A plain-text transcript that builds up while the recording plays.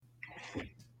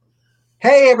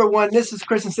Hey everyone, this is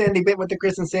Chris and Sandy Bent with the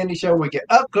Chris and Sandy Show. We get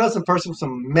up close and personal with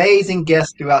some amazing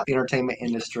guests throughout the entertainment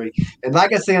industry. And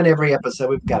like I say on every episode,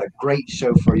 we've got a great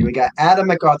show for you. We got Adam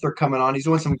McArthur coming on. He's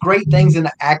doing some great things in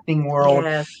the acting world.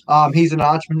 Yes. He's an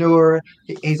entrepreneur.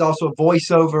 He's also a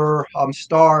voiceover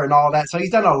star and all that. So he's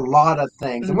done a lot of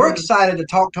things. And we're excited to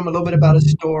talk to him a little bit about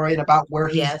his story and about where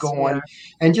he's Yes, we going are.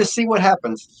 and just see what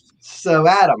happens. So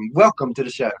Adam, welcome to the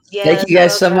show. Thank you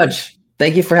guys so much.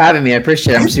 Thank you for having me. I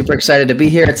appreciate it. I'm super excited to be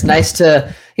here. It's nice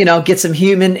to, get some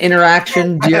human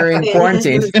interaction during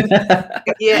quarantine.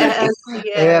 Yes.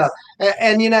 Yeah.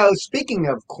 And, speaking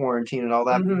of quarantine and all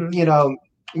that,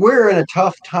 we're in a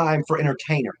tough time for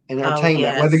entertainment.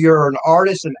 yes. Whether you're an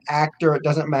artist, an actor, it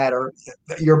doesn't matter.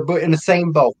 You're in the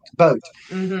same boat.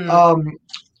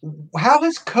 How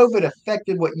has COVID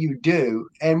affected what you do,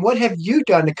 and what have you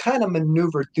done to kind of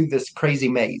maneuver through this crazy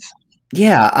maze?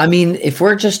 Yeah, I mean, if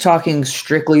we're just talking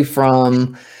strictly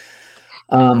from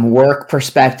work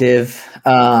perspective,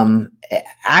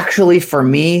 actually for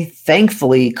me,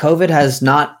 thankfully, COVID has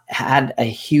not had a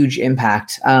huge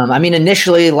impact. I mean,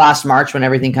 initially last March when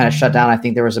everything kind of shut down, I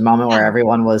think there was a moment where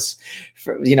everyone was,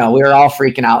 we were all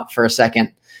freaking out for a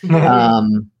second,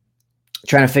 trying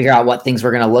to figure out what things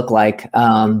were going to look like.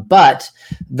 But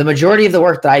the majority of the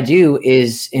work that I do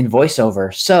is in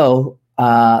voiceover. So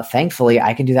thankfully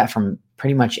I can do that from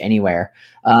pretty much anywhere.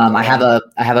 I have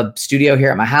a studio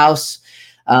here at my house.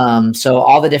 So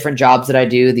all the different jobs that I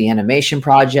do, the animation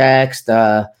projects,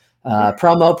 the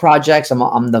promo projects,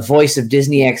 I'm the voice of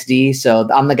Disney XD. So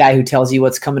I'm the guy who tells you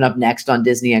what's coming up next on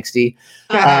Disney XD.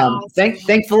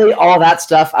 Thankfully, all that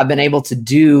stuff I've been able to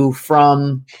do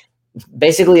from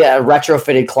basically a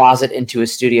retrofitted closet into a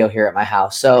studio here at my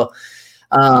house. So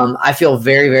I feel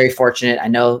very, very fortunate. I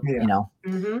know,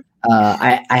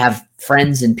 I have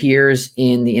friends and peers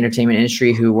in the entertainment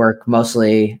industry who work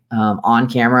mostly on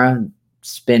camera.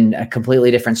 It's been a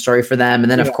completely different story for them. And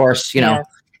then, of course,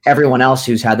 everyone else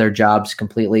who's had their jobs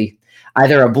completely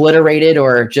either obliterated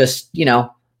or just,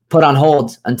 put on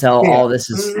hold until all this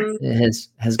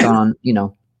has gone,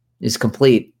 is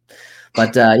complete.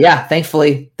 But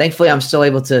thankfully, I'm still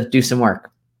able to do some work.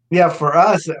 Yeah, for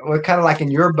us, we're kind of like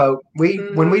in your boat.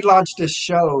 When we launched this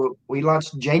show, we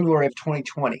launched January of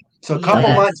 2020. So a couple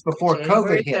months before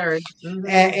COVID hit.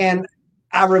 And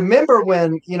I remember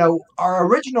when, our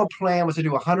original plan was to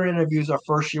do 100 interviews our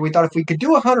first year. We thought if we could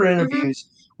do 100 interviews,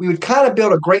 we would kind of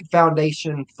build a great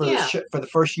foundation for the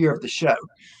first year of the show.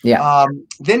 Yeah.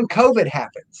 Then COVID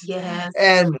happens. Yes.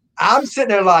 And I'm sitting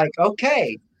there like,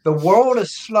 okay, the world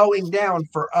is slowing down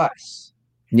for us.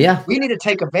 Yeah. We need to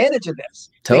take advantage of this.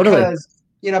 Totally.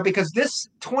 Because this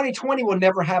 2020 will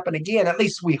never happen again. At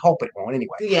least we hope it won't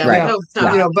anyway. Yeah. Right. I hope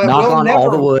so. But knock we'll on never,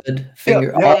 all the wood,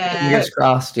 fingers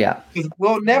crossed. Yeah.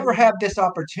 We'll never have this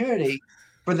opportunity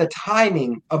for the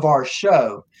timing of our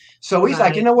show. So he's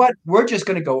like, you know what? We're just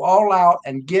going to go all out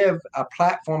and give a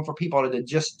platform for people to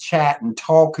just chat and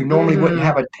talk who normally wouldn't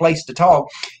have a place to talk.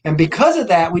 And because of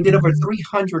that, we did over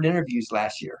 300 interviews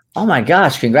last year. Oh my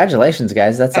gosh! Congratulations,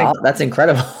 guys. That's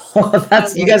incredible.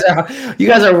 You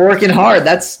guys are working hard.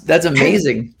 That's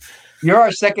amazing. You're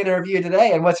our second interview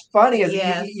today. And what's funny is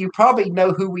you probably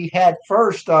know who we had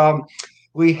first.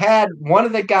 We had one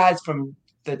of the guys from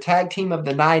the tag team of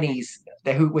the 90s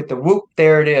with the Whoop,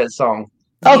 There It Is song.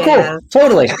 Oh, cool.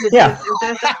 Totally. Yeah.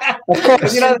 Of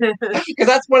course. Because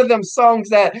that's one of them songs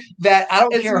that I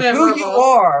don't care who you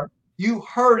are, you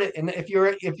heard it. And if you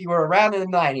were around in the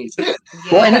 90s.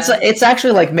 Well, and it's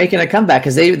actually like making a comeback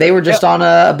because they were just on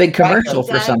a big commercial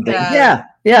for something. Yeah.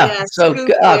 So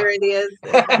there it is.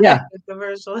 Yeah.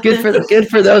 Commercial. Good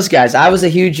for those guys. I was a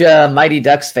huge Mighty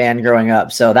Ducks fan growing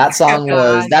up, so that song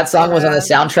was on the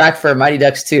soundtrack for Mighty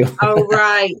Ducks 2. Oh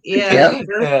right, yeah.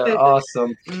 Yeah,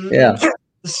 awesome. Yeah.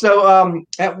 So,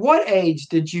 at what age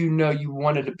did you know you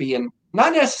wanted to be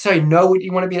not necessarily know what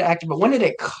you want to be an actor, but when did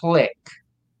it click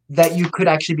that you could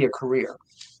actually be a career?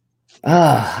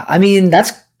 I mean,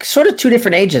 that's sort of two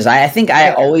different ages. I think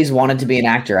I always wanted to be an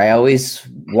actor. I always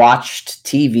watched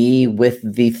TV with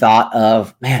the thought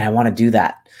of, man, I want to do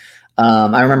that.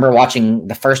 I remember watching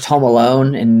the first Home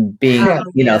Alone and being,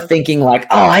 thinking like,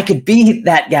 oh, I could be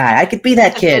that guy. I could be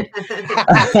that kid.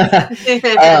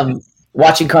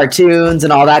 Watching cartoons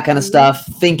and all that kind of stuff,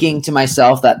 thinking to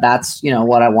myself that that's,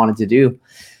 what I wanted to do.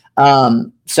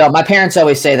 So my parents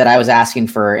always say that I was asking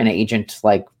for an agent,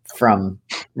 like from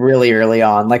really early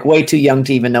on, like way too young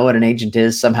to even know what an agent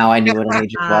is. Somehow I knew what an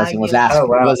agent was and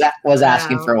was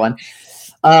asking for one.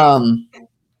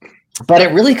 But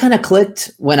it really kind of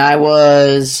clicked when I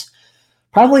was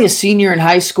probably a senior in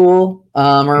high school,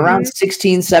 or around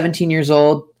 16, 17 years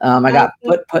old. I got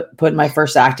put in my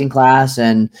first acting class,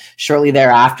 and shortly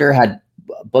thereafter had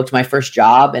booked my first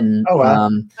job, and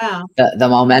the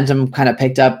momentum kind of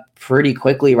picked up pretty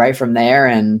quickly right from there.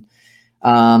 And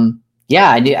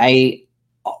I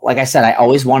like I said, I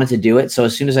always wanted to do it. So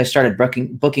as soon as I started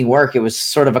booking work, it was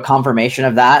sort of a confirmation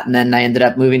of that. And then I ended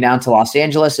up moving down to Los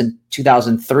Angeles in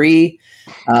 2003.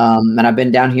 And I've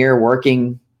been down here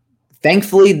working.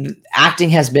 Thankfully, acting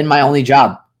has been my only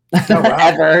job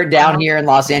ever down here in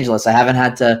Los Angeles. I haven't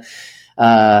had to,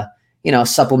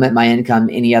 supplement my income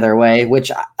any other way,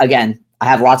 which again, I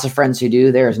have lots of friends who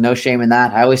do. There is no shame in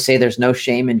that. I always say there's no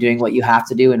shame in doing what you have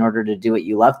to do in order to do what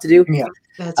you love to do. Yeah.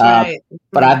 That's right.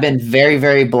 But I've been very,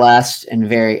 very blessed and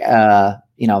very,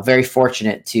 very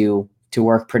fortunate to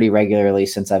work pretty regularly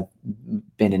since I've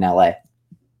been in LA.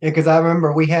 Yeah, because I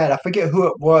remember I forget who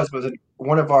it was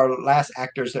one of our last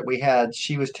actors that we had.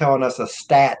 She was telling us a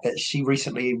stat that she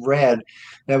recently read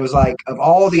that was like, of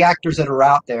all the actors that are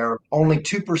out there, only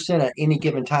 2% at any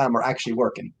given time are actually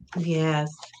working.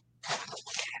 Yes.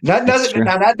 That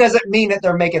doesn't mean that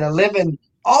they're making a living.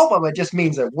 All of it just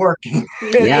means they're working.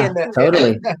 Yeah,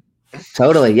 totally.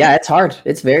 Totally. Yeah, it's hard.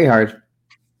 It's very hard.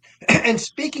 And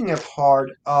speaking of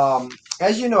hard,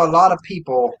 as you know, a lot of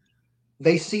people,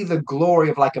 they see the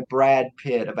glory of like a Brad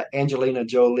Pitt, of an Angelina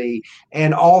Jolie,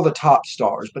 and all the top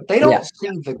stars, but they don't see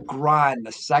the grind,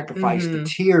 the sacrifice, the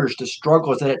tears, the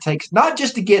struggles that it takes, not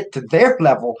just to get to their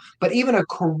level, but even a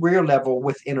career level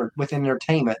with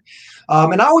entertainment.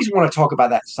 And I always want to talk about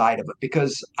that side of it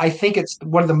because I think it's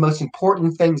one of the most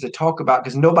important things to talk about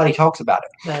because nobody talks about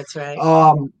it. That's right.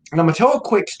 And I'm going to tell a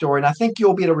quick story, and I think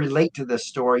you'll be able to relate to this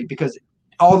story because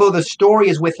although the story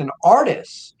is with an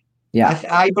artist,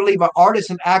 I believe artists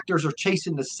and actors are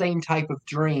chasing the same type of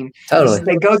dream. Totally.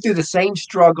 They go through the same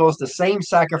struggles, the same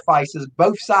sacrifices.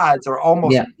 Both sides are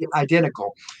almost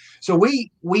identical. So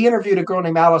we interviewed a girl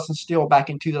named Allison Steele back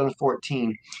in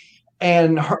 2014.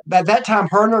 And at that time,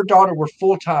 her and her daughter were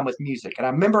full-time with music. And I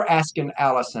remember asking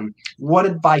Allison what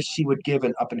advice she would give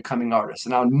an up-and-coming artist.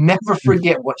 And I'll never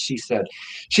forget what she said.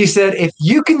 She said, if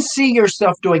you can see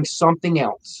yourself doing something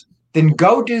else, then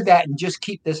go do that and just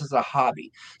keep this as a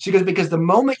hobby. She goes, because the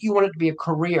moment you want it to be a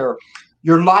career,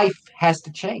 your life has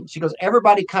to change. She goes,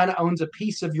 everybody kind of owns a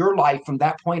piece of your life from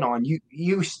that point on. You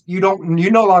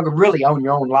no longer really own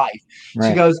your own life.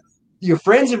 Right. She goes, your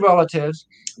friends and relatives,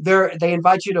 they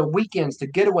invite you to weekends, to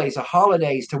getaways, to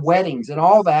holidays, to weddings and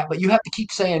all that, but you have to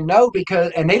keep saying no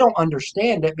and they don't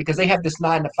understand it because they have this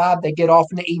 9 to 5. They get off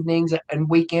in the evenings and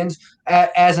weekends.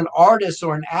 As an artist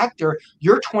or an actor,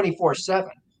 you're 24/7.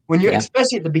 When you're,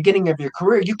 especially at the beginning of your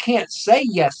career, you can't say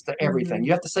yes to everything.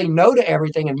 You have to say no to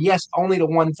everything and yes only to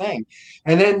one thing.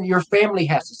 And then your family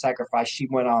has to sacrifice, she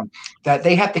went on, that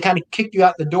they have to kind of kick you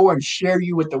out the door and share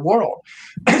you with the world,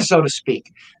 so to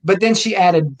speak. But then she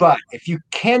added, but if you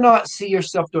cannot see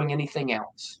yourself doing anything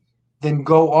else, then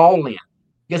go all in.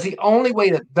 Because the only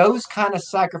way that those kind of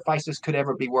sacrifices could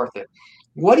ever be worth it.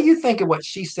 What do you think of what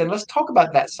she said? Let's talk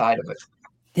about that side of it.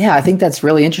 Yeah, I think that's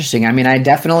really interesting. I mean, I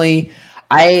definitely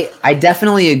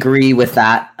agree with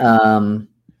that. A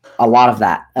lot of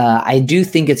that. I do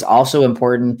think it's also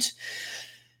important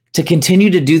to continue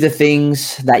to do the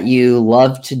things that you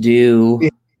love to do.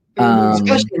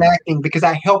 Especially in acting, because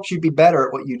that helps you be better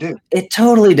at what you do. It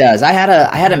totally does. I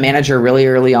had a manager really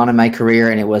early on in my career,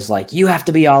 and it was like, you have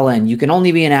to be all in. You can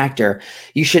only be an actor.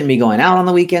 You shouldn't be going out on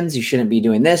the weekends. You shouldn't be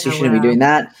doing this. You shouldn't be doing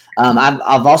that.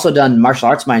 I've also done martial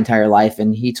arts my entire life,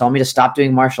 and he told me to stop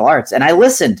doing martial arts. And I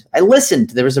listened.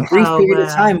 There was a brief period of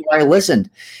time where I listened.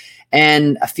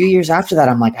 And a few years after that,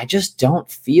 I'm like, I just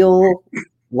don't feel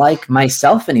like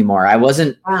myself anymore. I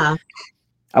wasn't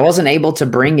able to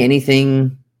bring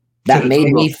anything that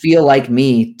made me feel like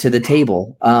me to the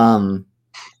table.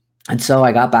 And so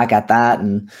I got back at that.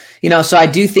 And, so I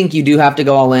do think you do have to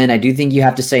go all in. I do think you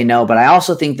have to say no, but I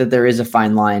also think that there is a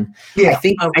fine line. Yeah, I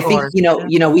think,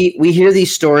 we hear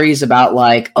these stories about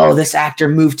like, oh, this actor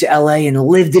moved to LA and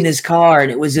lived in his car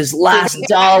and it was his last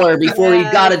dollar before he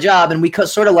got a job. And we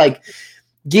sort of like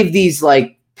give these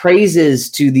like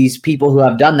praises to these people who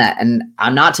have done that. And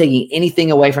I'm not taking anything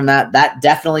away from that. That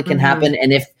definitely can happen.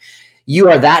 And if you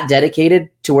are that dedicated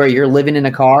to where you're living in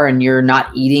a car and you're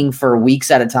not eating for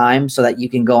weeks at a time so that you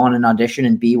can go on an audition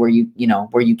and be where you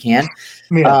can.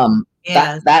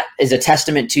 Yeah. That is a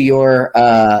testament to your,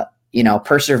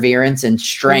 perseverance and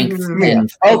strength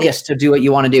and focus to do what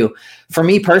you want to do. For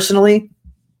me personally,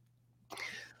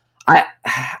 I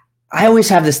always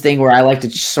have this thing where I like to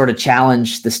sort of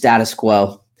challenge the status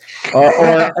quo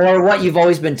or what you've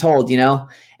always been told,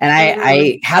 And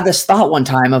I had this thought one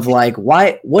time of like,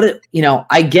 I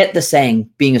get the saying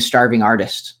being a starving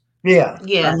artist. Yeah.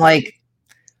 I'm like,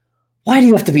 why do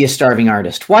you have to be a starving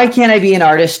artist? Why can't I be an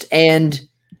artist and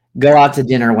go out to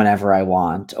dinner whenever I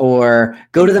want, or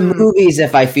go to the movies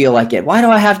if I feel like it? Why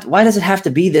does it have to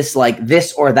be this, like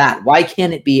this or that? Why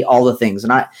can't it be all the things?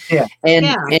 And I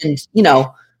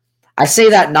say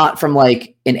that not from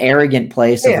like an arrogant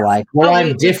place of like,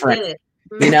 I'm different.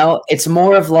 It's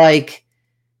more of like,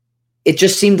 it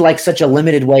just seemed like such a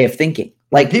limited way of thinking.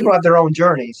 Like people have their own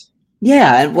journeys.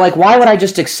 Yeah. And like, why would I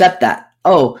just accept that?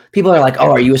 Oh, people are like, oh,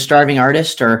 are you a starving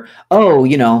artist? Or, oh,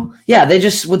 they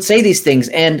just would say these things.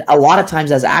 And a lot of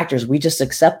times as actors, we just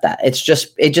accept that. It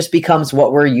just becomes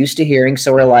what we're used to hearing.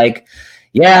 So we're like,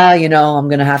 yeah, I'm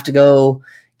going to have to go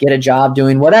get a job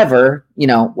doing whatever,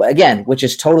 again, which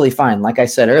is totally fine. Like I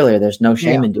said earlier, there's no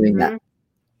shame in doing that.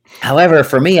 However,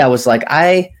 for me, I was like,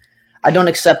 I don't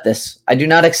accept this. I do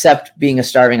not accept being a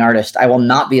starving artist. I will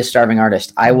not be a starving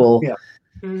artist. I will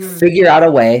figure out a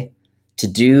way to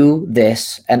do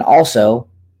this and also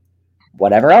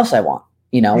whatever else I want,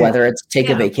 whether it's take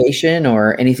a vacation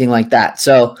or anything like that.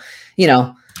 So,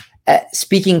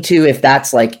 speaking to if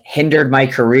that's like hindered my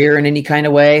career in any kind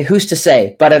of way, who's to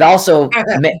say? But it also,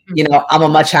 I'm a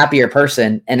much happier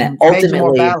person. And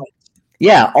ultimately,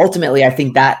 I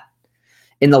think that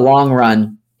in the long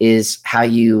run is how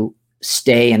you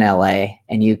stay in LA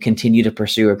and you continue to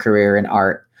pursue a career in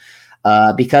art.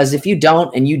 Because if you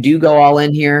don't, and you do go all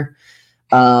in here,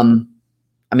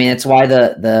 it's why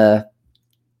the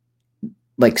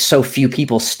like so few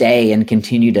people stay and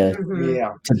continue to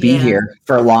be here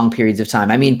for long periods of time.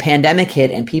 I mean, pandemic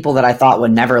hit and people that I thought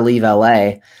would never leave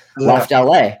LA left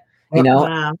LA.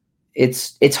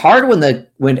 It's hard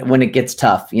when it gets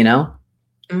tough, Yeah.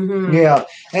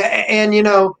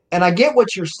 And I get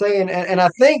what you're saying. And I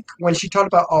think when she talked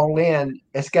about all in,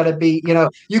 it's got to be,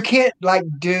 you can't like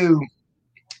do,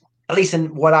 at least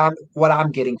in what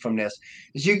I'm getting from this,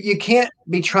 is you can't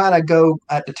be trying to go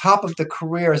at the top of the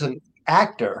career as an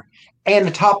actor and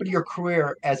the top of your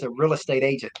career as a real estate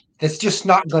agent. That's just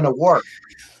not going to work.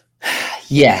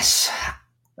 Yes.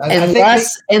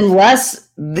 Unless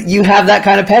you have that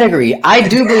kind of pedigree. I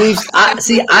do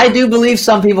believe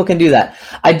some people can do that.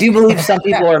 I do believe some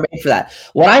people are made for that.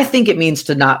 What I think it means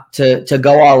to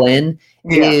go all in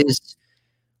is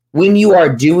when you are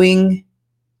doing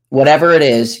whatever it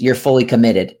is, you're fully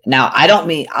committed. Now, I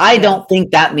don't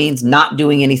think that means not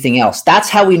doing anything else. That's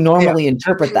how we normally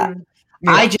interpret that.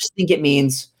 Yeah. I just think it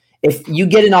means if you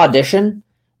get an audition,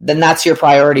 then that's your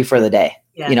priority for the day.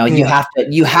 Yeah.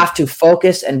 You have to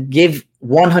focus and give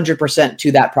 100%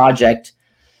 to that project.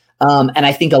 And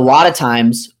I think a lot of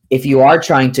times, if you are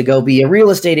trying to go be a real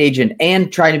estate agent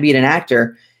and trying to be an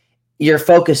actor, your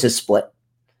focus is split.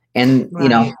 And,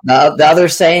 the other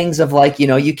sayings of like,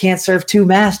 you can't serve two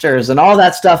masters and all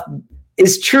that stuff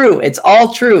is true. It's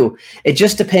all true. It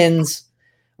just depends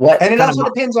and it also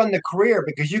depends on the career,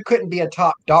 because you couldn't be a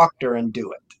top doctor and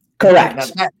do it.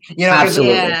 Correct.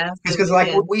 Absolutely. Because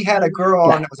we had a girl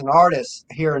on that was an artist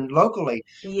here locally,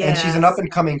 and she's an up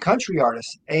and coming country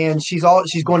artist, and she's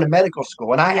going to medical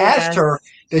school. And I asked her,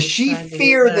 does she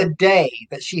fear the day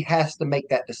that she has to make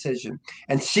that decision?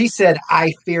 And she said,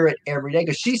 I fear it every day.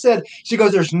 Because she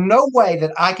goes, there's no way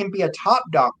that I can be a top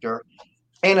doctor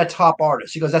and a top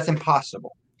artist. She goes, that's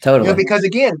impossible. Totally. Because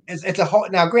again, it's a whole.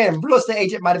 Now, granted, real estate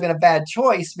agent might have been a bad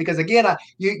choice, because again,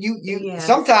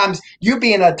 sometimes you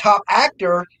being a top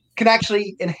actor can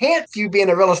actually enhance you being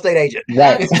a real estate agent.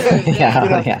 Right.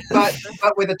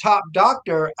 But with a top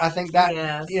doctor, I think that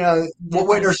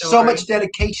where there's so much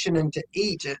dedication into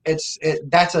each,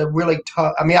 that's a really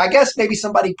tough. I mean, I guess maybe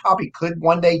somebody probably could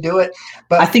one day do it,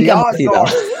 but I think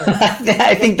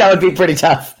I think that would be pretty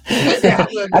tough. Yeah.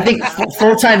 I think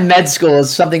full-time med school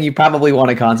is something you probably want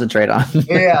to concentrate on.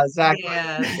 Yeah, exactly.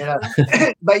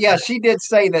 But she did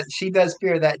say that she does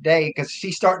fear that day, because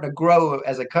she's starting to grow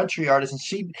as a country artist, and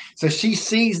she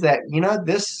sees that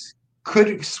this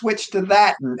could switch to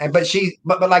that,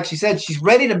 but like she said, she's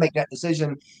ready to make that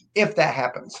decision if that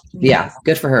happens. Yeah,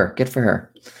 good for her.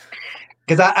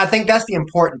 Because I think that's the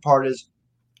important part is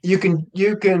you can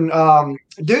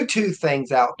do two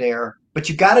things out there, but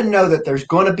you got to know that there's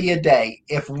going to be a day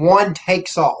if one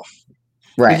takes off.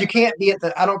 Right. You can't be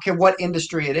I don't care what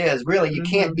industry it is, really, you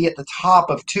can't be at the top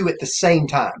of two at the same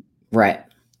time. Right.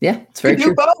 Yeah, it's very true.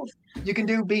 You can do both. You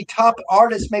can be top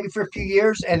artist maybe for a few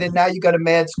years, and then now you go to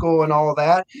med school and all of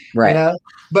that. Right.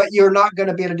 But you're not going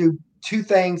to be able to do two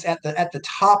things at the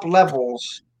top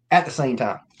levels at the same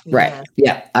time. Right.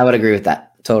 Yeah, I would agree with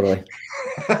that. Totally.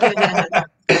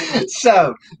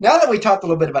 So now that we talked a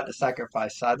little bit about the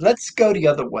sacrifice side, let's go the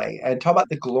other way and talk about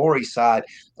the glory side.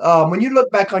 When you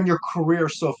look back on your career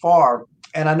so far,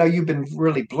 and I know you've been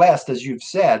really blessed, as you've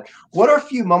said, what are a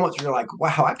few moments where you're like,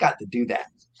 wow, I got to do that?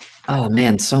 Oh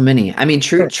man, so many. I mean,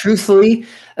 truthfully,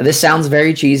 this sounds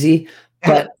very cheesy,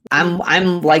 but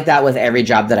I'm like that with every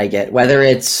job that I get, whether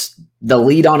it's the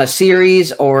lead on a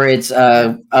series or it's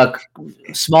a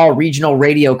small regional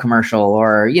radio commercial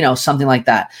or, you know, something like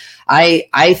that.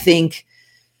 I think,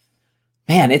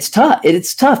 man, it's tough.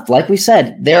 It's tough. Like we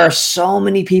said, there are so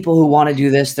many people who want to do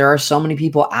this. There are so many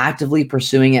people actively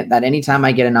pursuing it that anytime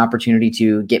I get an opportunity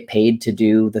to get paid to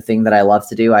do the thing that I love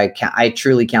to do, I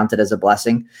truly count it as a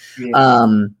blessing.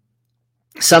 Yeah.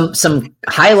 Some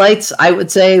highlights I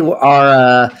would say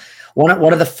are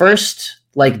one of the first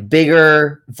like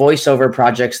bigger voiceover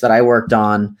projects that I worked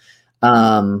on.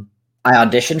 I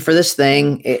auditioned for this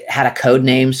thing. It had a code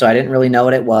name, so I didn't really know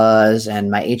what it was.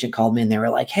 And my agent called me and they were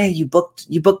like, "Hey, you booked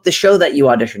the show that you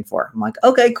auditioned for." I'm like,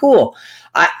 "Okay, cool."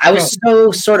 I was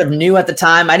so sort of new at the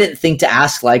time. I didn't think to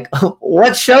ask like,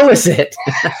 "What show is it?"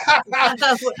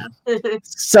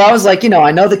 So I was like,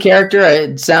 I know the character.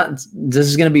 This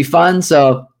is going to be fun.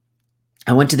 So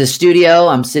I went to the studio.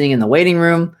 I'm sitting in the waiting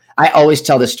room. I always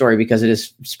tell this story because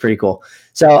it's pretty cool.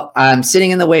 So I'm sitting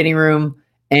in the waiting room.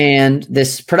 And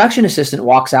this production assistant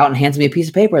walks out and hands me a piece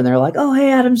of paper. And they're like, "Oh,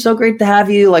 hey, Adam, so great to have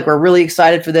you. Like, we're really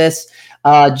excited for this.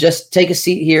 Just take a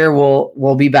seat here.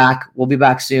 We'll be back. We'll be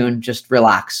back soon. Just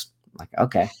relax." I'm like,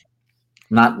 okay.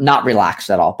 Not relaxed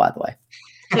at all, by the way.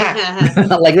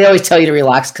 Like they always tell you to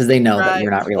relax because they know that you're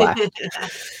not relaxed.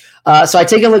 So I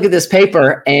take a look at this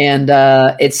paper and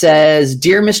it says,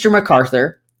 "Dear Mr.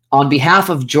 McArthur, on behalf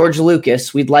of George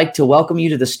Lucas, we'd like to welcome you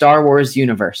to the Star Wars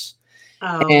universe."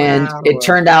 It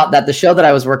turned out that the show that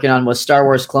I was working on was Star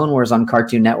Wars Clone Wars on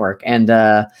Cartoon Network. And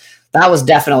that was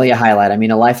definitely a highlight. I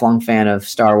mean, a lifelong fan of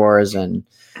Star Wars and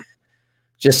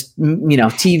just,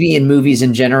 TV and movies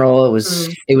in general.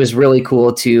 It was really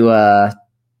cool to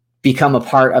become a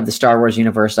part of the Star Wars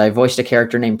universe. I voiced a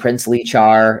character named Prince Lee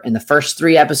Char in the first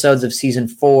 3 episodes of season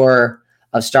 4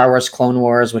 of Star Wars Clone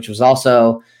Wars, which was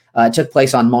also... it took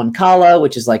place on Mon Cala,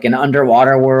 which is like an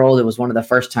underwater world. It was one of the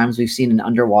first times we've seen an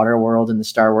underwater world in the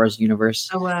Star Wars universe.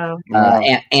 Oh, wow.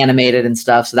 Animated and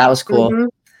stuff. So that was cool. Mm-hmm.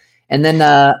 And then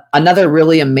another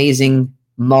really amazing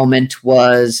moment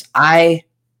was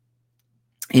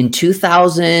in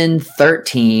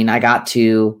 2013, this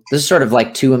is sort of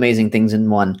like 2 amazing things in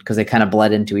one because they kind of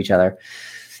bled into each other.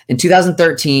 In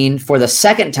 2013, for the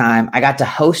second time, I got to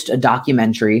host a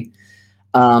documentary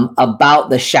about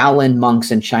the Shaolin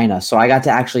monks in China. So I got to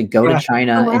actually go to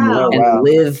China and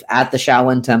live at the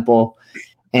Shaolin temple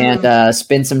and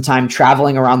spend some time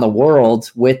traveling around the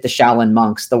world with the Shaolin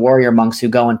monks, the warrior monks who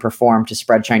go and perform to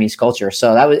spread Chinese culture.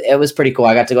 So it was pretty cool.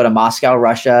 I got to go to Moscow,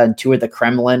 Russia and tour the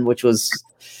Kremlin, which was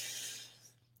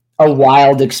a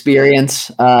wild experience.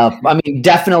 I mean,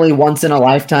 definitely once in a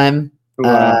lifetime.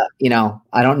 Wow.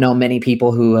 I don't know many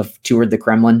people who have toured the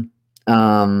Kremlin.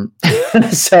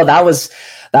 So that was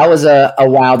a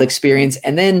wild experience.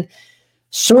 And then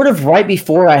sort of right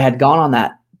before I had gone on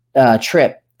that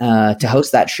trip to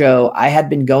host that show, I had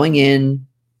been going in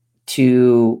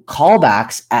to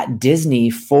callbacks at Disney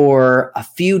for a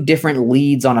few different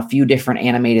leads on a few different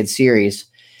animated series.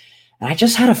 And I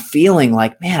just had a feeling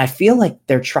like, man, I feel like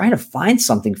they're trying to find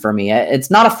something for me.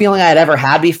 It's not a feeling I had ever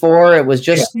had before. It was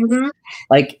just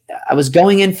like I was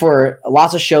going in for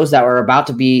lots of shows that were about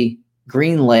to be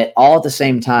greenlit all at the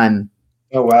same time.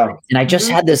 Oh, wow. And I just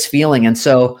had this feeling. And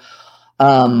so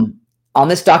on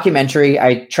this documentary,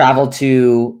 I traveled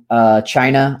to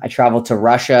China. I traveled to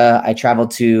Russia. I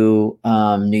traveled to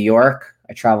New York.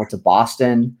 I traveled to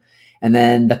Boston. And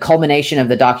then the culmination of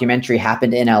the documentary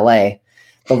happened in LA.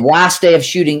 The last day of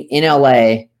shooting in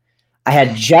LA, I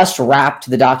had just wrapped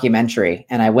the documentary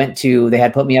and they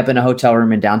had put me up in a hotel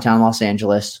room in downtown Los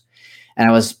Angeles. And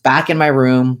I was back in my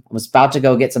room. I was about to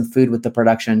go get some food with the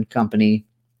production company,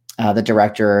 the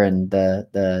director and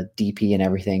the DP and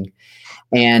everything.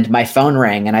 And my phone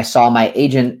rang and I saw my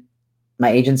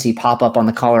agency pop up on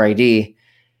the caller ID.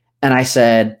 And I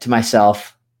said to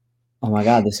myself, "Oh my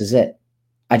God, this is it."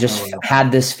 I just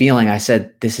had this feeling. I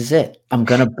said, "This is it. I'm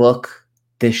going to book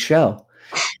this show."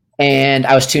 And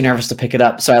I was too nervous to pick it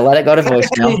up. So I let it go to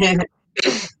voicemail.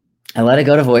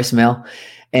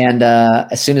 And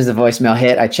as soon as the voicemail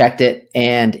hit, I checked it,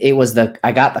 and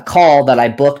I got the call that I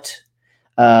booked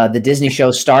the Disney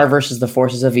show Star versus the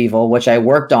Forces of Evil, which I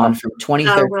worked on from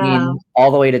 2013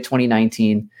 all the way to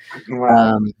 2019.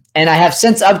 Wow. And I have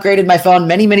since upgraded my phone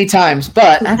many, many times.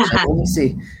 But actually, let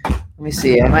me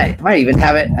see. I might even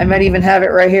have it. I might even have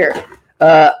it right here.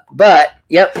 But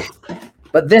Yep.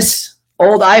 But this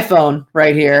old iPhone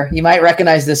right here, you might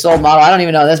recognize this old model. I don't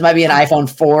even know. This might be an iPhone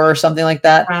 4 or something like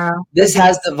that. This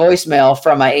has the voicemail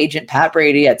from my agent, Pat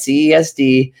Brady at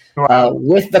CESD,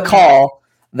 with the call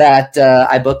that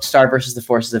I booked Star versus the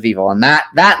Forces of Evil. And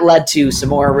that led to some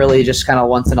more really just kind of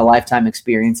once in a lifetime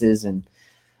experiences and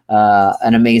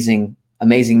an amazing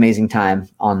time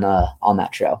on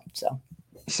that show.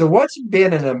 So what's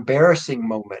been an embarrassing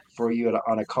moment for you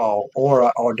on a call or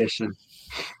an audition?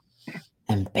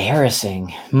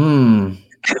 Embarrassing.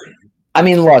 I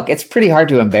mean, look, it's pretty hard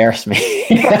to embarrass me.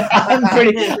 I'm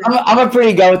a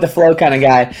pretty go with the flow kind of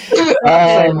guy.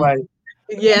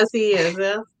 Yes, he is.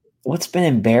 Yeah. What's been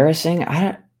embarrassing?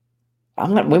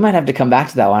 We might have to come back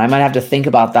to that one. I might have to think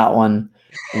about that one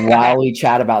while we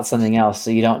chat about something else.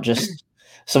 So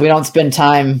we don't spend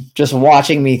time just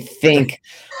watching me think.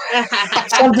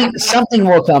 Something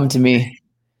will come to me.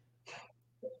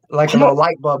 Like a little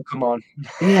light bulb come on.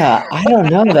 Yeah, I don't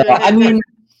know though. I mean,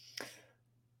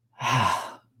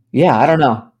 yeah, I don't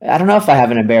know. I don't know if I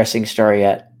have an embarrassing story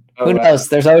yet. Who knows?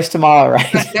 There's always tomorrow,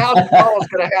 right? Now tomorrow's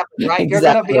going to happen, right?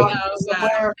 Exactly. You're going to be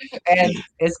somewhere, and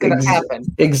it's going to happen.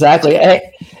 Exactly.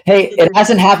 Hey, it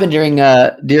hasn't happened during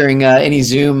any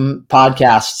Zoom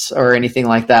podcasts or anything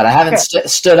like that. I haven't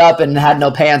stood up and had no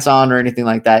pants on or anything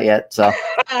like that yet. So,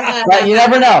 but you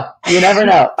never know. You never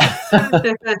know.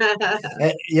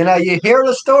 You hear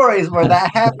the stories where that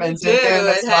happens, and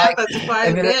it happens quite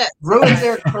a bit. It ruins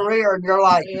their career, and you're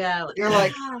like,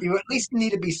 you at least need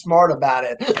to be smart about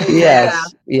it.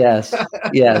 Yes.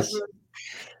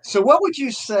 So what would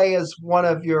you say is one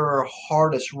of your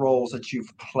hardest roles that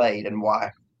you've played, and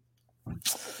why?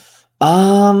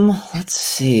 Let's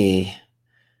see.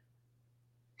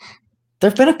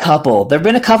 There've been a couple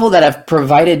that have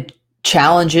provided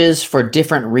challenges for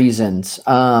different reasons.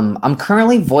 I'm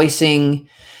currently voicing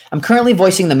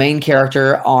the main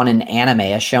character on an anime,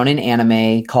 a shonen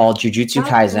anime called Jujutsu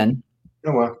Kaisen.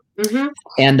 Oh wow. Mm-hmm.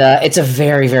 And it's a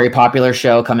very, very popular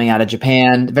show coming out of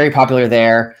Japan. Very popular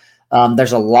there.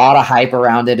 There's a lot of hype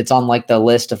around it. It's on like the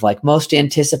list of like most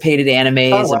anticipated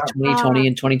animes of 2020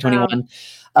 and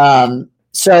 2021.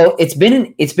 So it's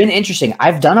been interesting.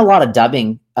 I've done a lot of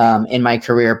dubbing in my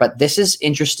career, but this is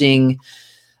interesting.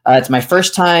 It's my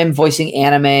first time voicing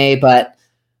anime, but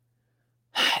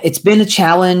it's been a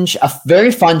challenge, a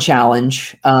very fun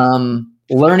challenge.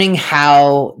 Learning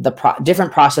how the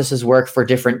different processes work for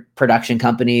different production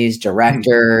companies,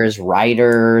 directors,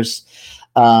 writers,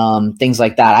 things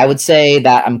like that. I would say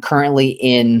that I'm currently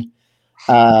in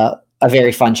a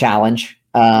very fun challenge.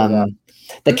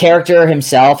 The character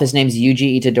himself, his name's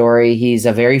Yuji Itadori. He's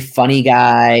a very funny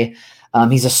guy.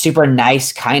 He's a super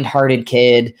nice, kind-hearted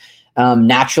kid,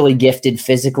 naturally gifted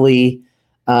physically.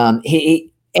 Anime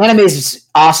is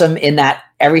awesome in that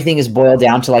everything is boiled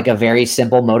down to like a very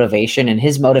simple motivation, and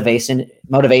his motivation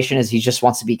is he just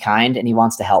wants to be kind and he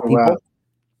wants to help people.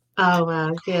 Oh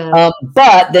wow, yeah.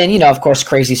 But then, of course,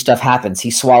 crazy stuff happens.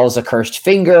 He swallows a cursed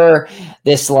finger.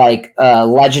 This like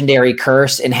legendary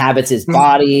curse inhabits his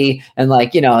body, and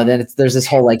then there's this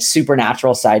whole like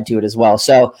supernatural side to it as well.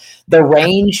 So the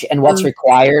range and what's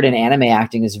required in anime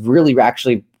acting is really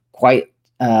actually quite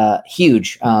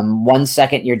huge. 1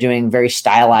 second you're doing very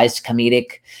stylized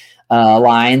comedic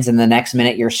lines, and the next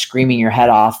minute you're screaming your head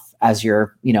off as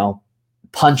you're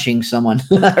punching someone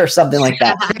or something like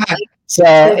that.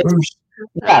 So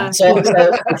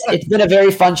it's been a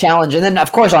very fun challenge. And then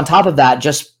of course on top of that,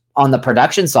 just on the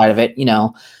production side of it,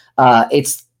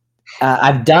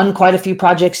 I've done quite a few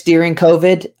projects during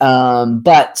COVID,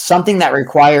 but something that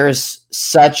requires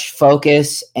such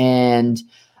focus and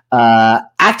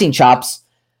acting chops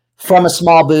from a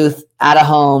small booth at a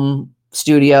home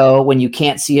studio when you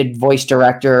can't see a voice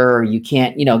director or you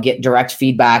can't, get direct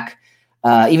feedback,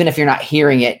 even if you're not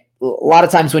hearing it. A lot of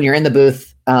times when you're in the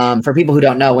booth, for people who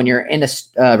don't know, when you're in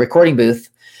a recording booth,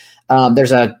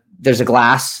 there's a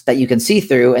glass that you can see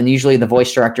through, and usually the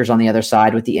voice director's on the other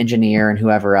side with the engineer and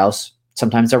whoever else,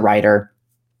 sometimes a writer.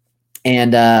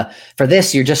 And for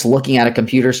this, you're just looking at a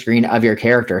computer screen of your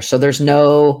character. So there's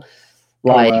no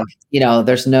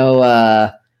there's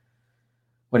no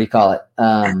what do you call it?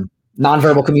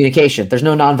 Nonverbal communication. There's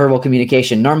no nonverbal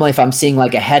communication. Normally, if I'm seeing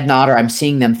like a head nod or I'm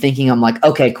seeing them thinking, I'm like,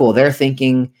 okay, cool. They're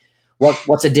thinking,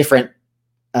 what's a different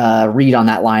read on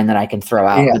that line that I can throw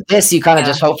out? With this, you kind of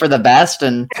just hope for the best,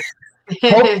 and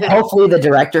hopefully the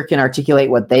director can articulate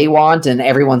what they want, and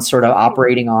everyone's sort of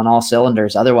operating on all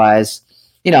cylinders. Otherwise,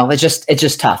 it's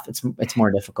just tough. It's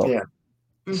more difficult. Yeah.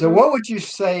 So, what would you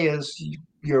say is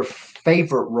your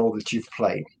favorite role that you've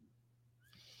played?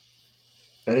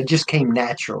 That it just came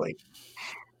naturally.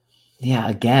 Yeah,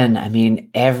 again, I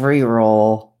mean, every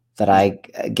role that I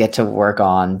get to work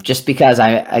on, just because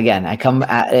I come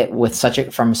at it with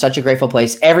from such a grateful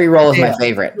place. Every role is my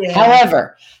favorite. Yeah.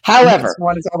 However, this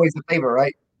one is always a favorite,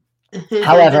 right?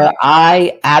 However,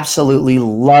 I absolutely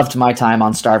loved my time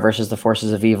on Star versus the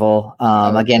Forces of Evil.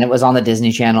 Again, it was on the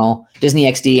Disney Channel, Disney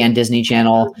XD and Disney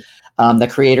Channel. The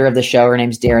creator of the show, her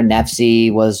name's Darren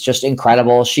Nefsey, was just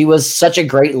incredible. She was such a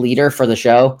great leader for the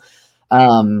show.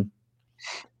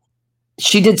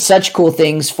 She did such cool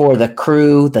things for the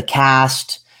crew, the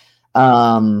cast.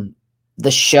 The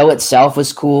show itself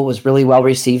was cool, was really well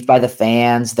received by the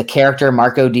fans. The character,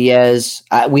 Marco Diaz,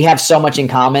 we have so much in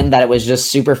common that it was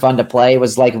just super fun to play. It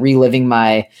was like reliving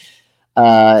my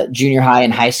junior high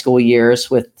and high school years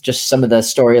with just some of the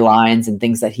storylines and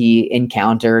things that he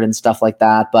encountered and stuff like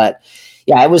that. But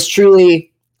yeah,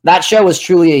 that show was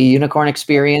truly a unicorn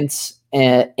experience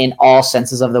in all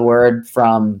senses of the word,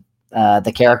 from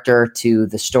the character to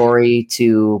the story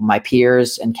to my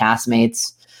peers and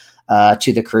castmates.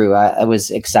 To the crew. It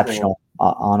was exceptional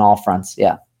on all fronts.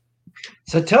 Yeah.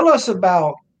 So tell us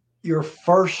about your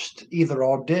first either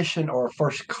audition or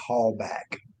first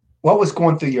callback. What was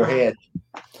going through your head?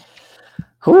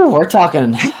 We're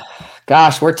talking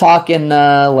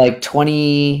like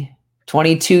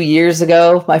 22 years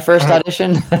ago, my first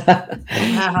audition.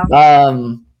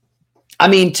 I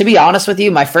mean, to be honest with you,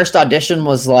 my first audition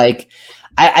was like,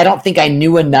 I don't think I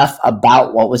knew enough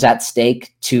about what was at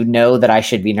stake to know that I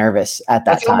should be nervous at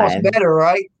that time. That's almost better,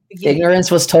 right? Ignorance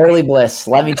was totally bliss.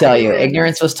 Let me tell you,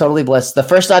 ignorance was totally bliss. The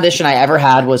first audition I ever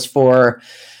had was for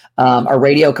a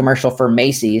radio commercial for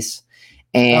Macy's.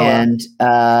 And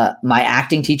my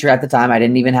acting teacher at the time, I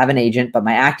didn't even have an agent, but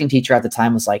my acting teacher at the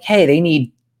time was like, hey, they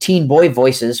need teen boy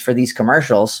voices for these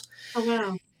commercials. Oh,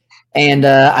 wow. And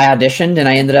I auditioned, and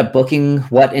I ended up booking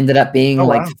what ended up being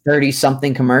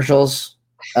 30-something commercials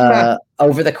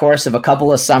over the course of a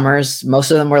couple of summers.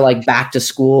 Most of them were like back to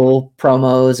school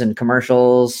promos and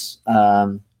commercials.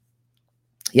 So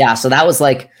that was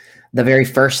like the very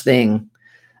first thing.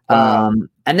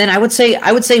 And then I would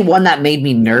say one that made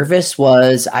me nervous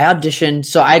was I auditioned.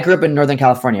 So I grew up in Northern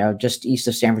California, just east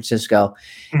of San Francisco.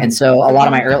 And so a lot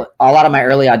of my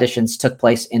early auditions took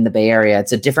place in the Bay Area.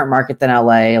 It's a different market than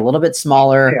LA, a little bit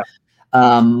smaller,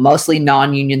 mostly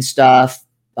non-union stuff,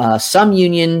 some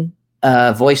union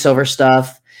voiceover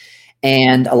stuff,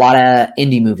 and a lot of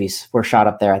indie movies were shot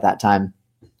up there at that time.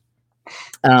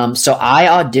 So I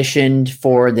auditioned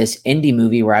for this indie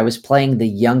movie where I was playing the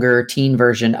younger teen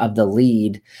version of the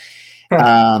lead.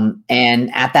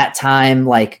 And at that time,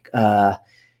 like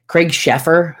Craig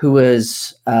Sheffer, who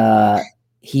was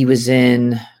he was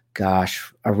in A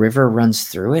River Runs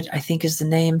Through It, I think is the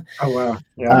name. Oh wow.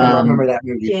 Yeah, I remember that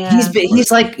movie. Yeah.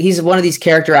 He's one of these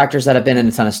character actors that have been in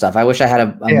a ton of stuff. I wish I had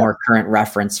a more current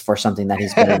reference for something that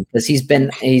he's been in, because he's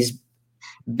been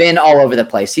all over the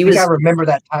place. I remember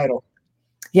that title.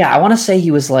 Yeah, I want to say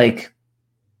he was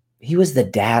the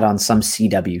dad on some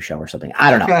CW show or something.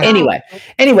 I don't know.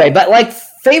 Anyway, but like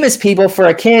famous people for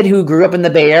a kid who grew up in the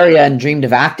Bay Area and dreamed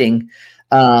of acting.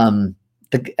 I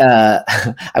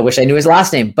wish I knew his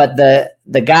last name, but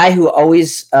the guy who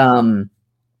always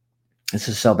this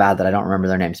is so bad that I don't remember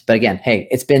their names. But again, hey,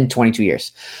 it's been 22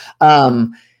 years.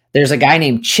 There's a guy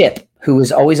named Chip who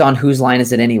was always on Whose Line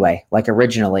Is It Anyway? Like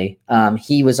originally,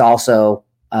 he was also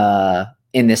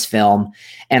in this film,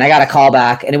 and I got a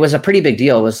callback, and it was a pretty big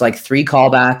deal. It was like 3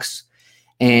 callbacks,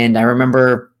 and I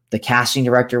remember the casting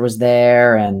director was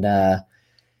there, and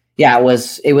it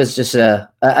was just a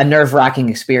nerve-wracking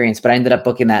experience. But I ended up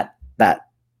booking that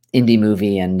indie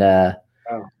movie, and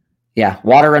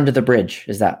Water Under the Bridge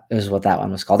is what that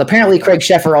one was called. Apparently, Craig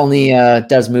Sheffer only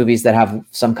does movies that have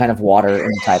some kind of water in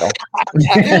the title.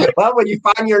 Well, when you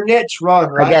find your niche, run,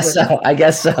 right? I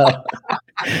guess so.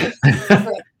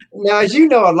 Now, as you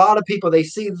know, a lot of people, they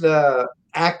see the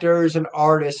actors and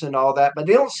artists and all that, but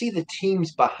they don't see the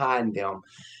teams behind them.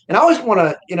 And I always want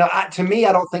to, to me,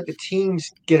 I don't think the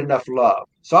teams get enough love.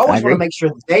 So I always want to make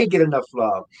sure they get enough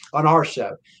love on our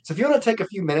show. So if you want to take a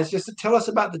few minutes just to tell us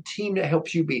about the team that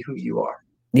helps you be who you are.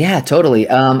 Yeah, totally.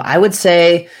 I would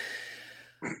say,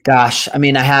 gosh, I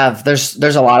mean, there's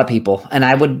a lot of people, and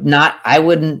I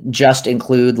wouldn't just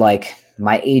include like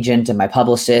my agent and my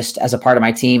publicist as a part of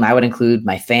my team. I would include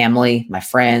my family, my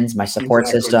friends, my support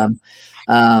system.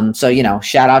 So,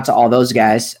 shout out to all those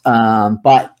guys.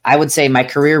 But I would say my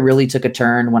career really took a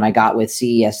turn when I got with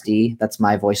CESD. That's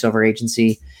my voiceover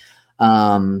agency.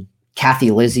 Kathy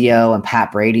Lizio and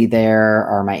Pat Brady there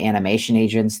are my animation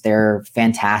agents. They're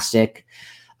fantastic.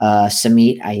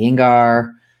 Samit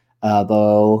Iyengar,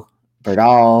 Bo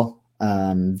Berdal,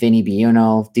 Vinny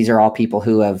Biuno. These are all people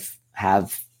who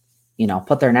have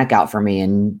put their neck out for me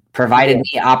and provided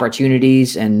me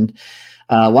opportunities. And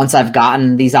once I've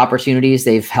gotten these opportunities,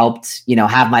 they've helped,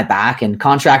 have my back in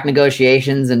contract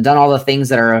negotiations and done all the things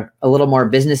that are a little more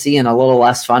businessy and a little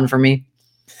less fun for me.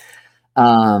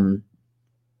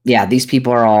 These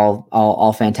people are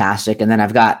all fantastic. And then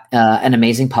I've got an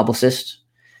amazing publicist,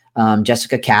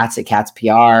 Jessica Katz at Katz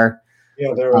PR.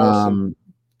 Yeah, they're awesome.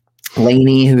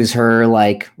 Lainey, who's her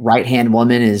right-hand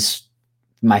woman, is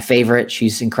my favorite.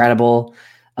 She's incredible.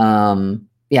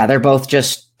 They're both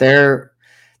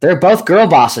they're both girl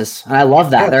bosses, and I love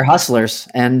that. They're hustlers,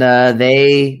 and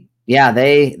they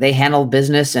handle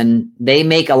business, and they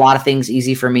make a lot of things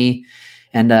easy for me,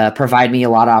 and provide me a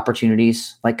lot of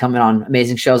opportunities, like coming on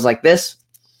amazing shows like this.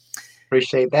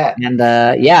 Appreciate that. And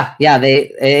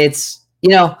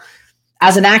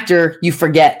as an actor, you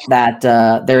forget that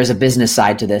there is a business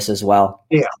side to this as well.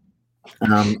 Yeah.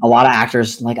 A lot of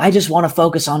actors I just want to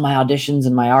focus on my auditions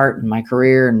and my art and my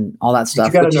career and all that stuff.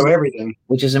 You got to know everything,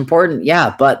 which is important.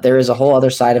 Yeah, but there is a whole other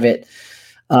side of it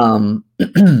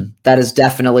that is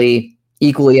definitely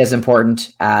equally as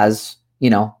important as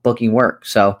booking work.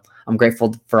 So I'm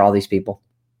grateful for all these people.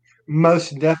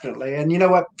 Most definitely. And you know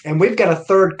what? And we've got a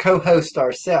third co-host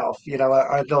ourselves,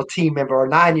 our little team member, our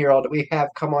 9-year-old that we have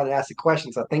come on and ask the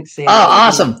questions. I think Sandy. Oh,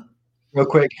 awesome. Real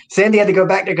quick. Sandy had to go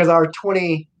back there because our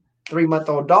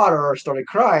 23-month-old daughter started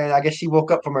crying. I guess she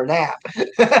woke up from her nap.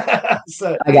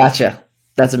 So I gotcha.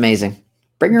 That's amazing.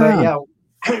 Bring her on.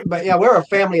 But we're a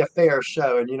family affair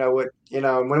show. And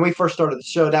when we first started the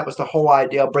show, that was the whole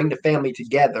idea, bring the family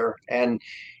together. And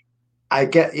I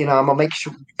get, I'm gonna make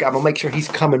sure he's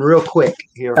coming real quick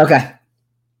here. Okay.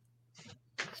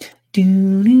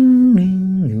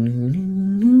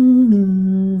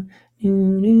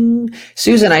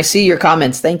 Susan, I see your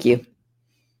comments. Thank you.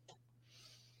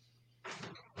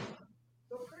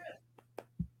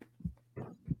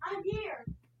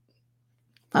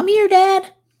 I'm here,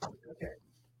 Dad. Okay.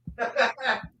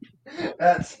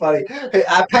 That's funny. Hey,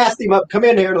 I passed him up. Come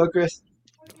in here, little Chris.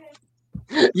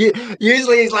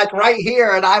 Usually he's right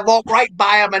here, and I walked right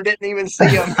by him and didn't even see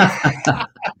him.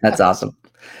 That's awesome.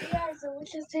 Yeah, so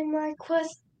what's the same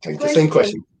question? The same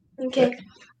question. Okay.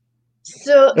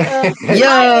 So,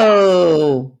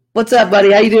 yo, what's up,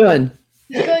 buddy? How you doing?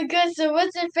 Good. So,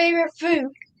 what's your favorite food?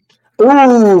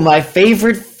 Ooh, my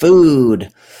favorite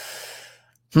food.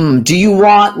 Do you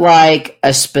want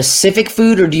a specific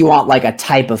food, or do you want a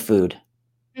type of food?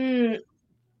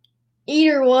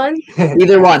 Either one.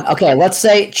 Either one. Okay, let's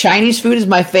say Chinese food is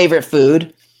my favorite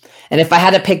food. And if I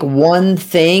had to pick one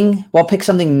thing, pick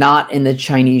something not in the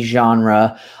Chinese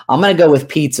genre. I'm going to go with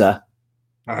pizza.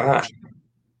 Uh-huh.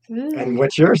 And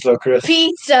what's yours, though, Chris?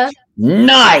 Pizza.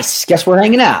 Nice. Guess we're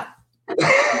hanging out.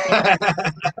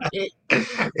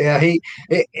 Yeah,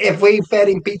 if we fed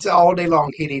him pizza all day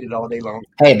long, he'd eat it all day long.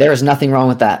 Hey, there's nothing wrong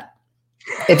with that.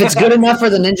 If it's good enough for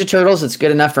the Ninja Turtles, it's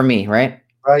good enough for me, right?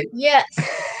 Right. Yes.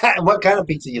 What kind of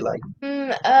pizza you like?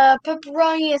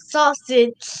 Pepperoni and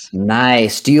sausage.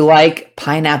 Nice. Do you like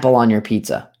pineapple on your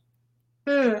pizza?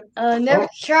 Never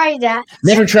tried that.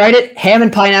 Never tried it? Ham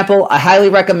and pineapple. I highly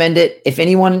recommend it. If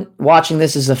anyone watching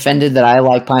this is offended that I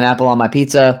like pineapple on my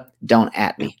pizza, don't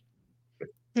at me.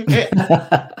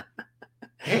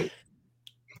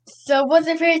 So, what's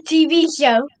your favorite TV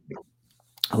show?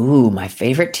 Ooh, my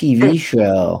favorite TV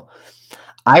show.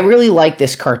 I really like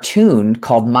this cartoon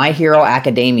called My Hero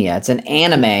Academia. It's an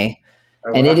anime,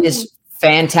 and it is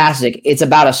fantastic. It's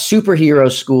about a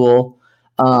superhero school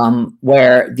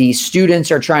where the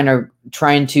students are trying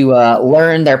to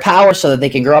learn their powers so that they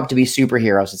can grow up to be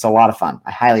superheroes. It's a lot of fun.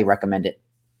 I highly recommend it.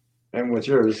 And what's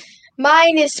yours?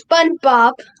 Mine is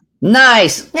SpongeBob.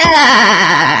 Nice. He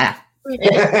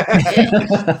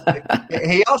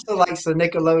also likes the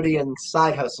Nickelodeon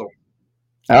Side Hustle.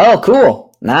 Oh,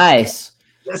 cool. Nice.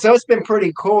 So it's been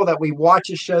pretty cool that we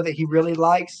watch a show that he really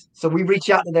likes. So we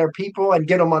reach out to their people and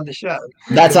get them on the show.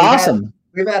 That's awesome.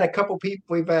 We've had a couple people.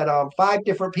 We've had 5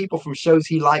 different people from shows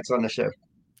he likes on the show.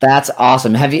 That's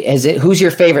awesome. Who's your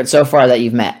favorite so far that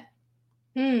you've met?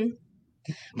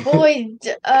 Boy,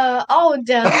 all of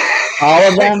them. All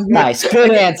of them? Nice.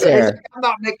 Good answer.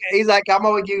 He's like, I'm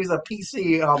going to use a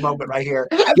PC moment right here.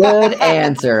 Good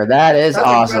answer. That is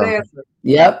awesome. Good answer.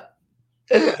 Yep.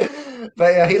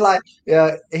 But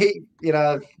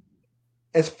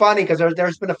it's funny because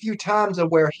there's been a few times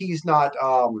where he's not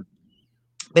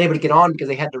been able to get on because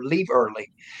they had to leave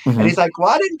early. Mm-hmm. And he's like, well,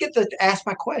 I didn't get to ask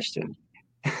my question.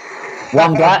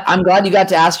 Well, I'm glad you got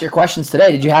to ask your questions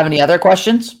today. Did you have any other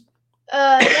questions?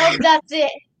 No, that's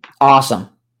it. Awesome.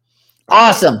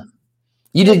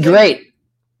 You did great.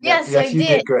 Yes, I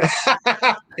did. Great.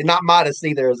 And not modest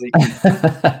either, is he?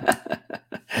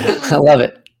 I love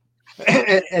it.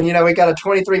 And we got a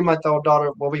 23-month-old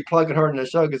daughter. We'll be plugging her in the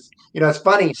show because it's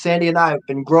funny. Sandy and I have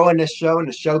been growing this show, and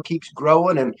the show keeps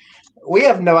growing, and we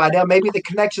have no idea. Maybe the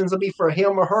connections will be for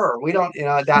him or her. We don't,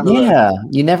 down the road. Yeah,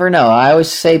 you never know. I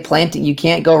always say planting. You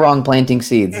can't go wrong planting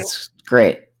seeds. It's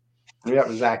great. Yeah,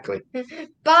 exactly.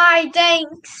 Bye,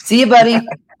 thanks. See you, buddy.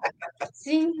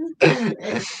 See.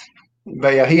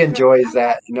 But yeah, he enjoys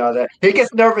that. That he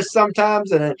gets nervous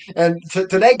sometimes, and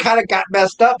today kind of got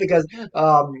messed up because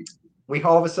we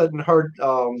all of a sudden heard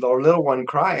the little one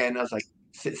crying. I was like,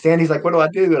 Sandy's like, "What do I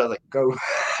do?" And I was like, "Go."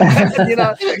 You're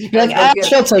like,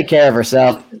 she'll take care of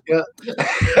herself. Yeah.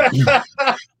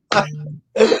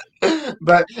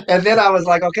 And then I was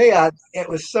like, okay, it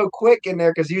was so quick in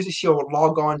there because usually she'll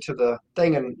log on to the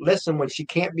thing and listen when she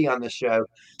can't be on the show.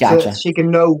 Gotcha. So that she can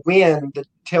know when to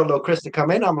tell little Chris to come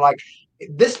in. I'm like,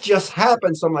 this just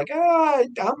happened. So I'm like,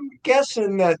 I'm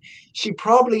guessing that she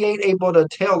probably ain't able to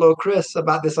tell little Chris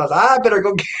about this. I was like, I better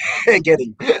go get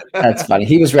him. That's funny.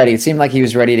 He was ready. It seemed like he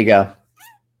was ready to go.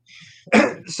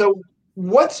 So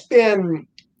what's been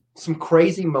some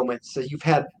crazy moments that you've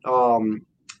had on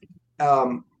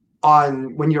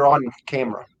when you're on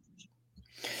camera?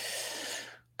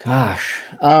 Gosh.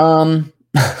 I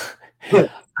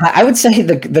would say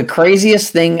the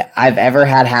craziest thing I've ever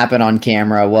had happen on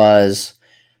camera was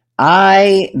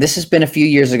this has been a few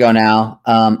years ago now.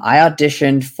 I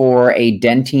auditioned for a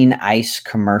Dentine Ice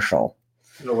commercial.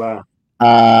 Oh, wow.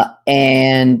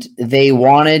 And they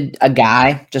wanted a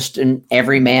guy, just an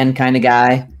everyman kind of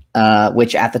guy,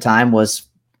 which at the time was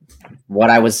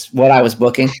what I was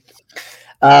booking.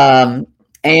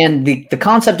 And the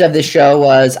concept of this show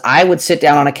was I would sit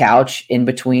down on a couch in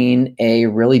between a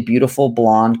really beautiful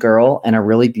blonde girl and a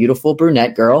really beautiful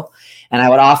brunette girl. And I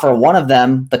would offer one of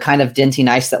them the kind of Dentine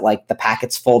Ice that like the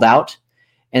packets fold out,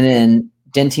 and then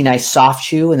Dentine Ice soft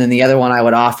chew. And then the other one, I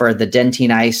would offer the Dentine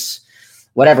Ice,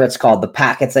 whatever it's called, the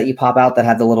packets that you pop out that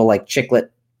have the little like chiclet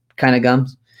kind of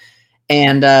gums.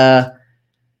 And,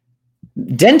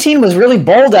 Dentine was really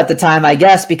bold at the time, I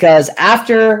guess, because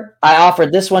after I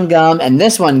offered this one gum and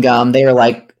this one gum, they were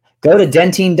like, go to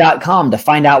dentine.com to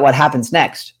find out what happens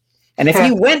next. And if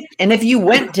you went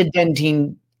to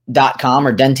dentine.com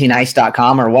or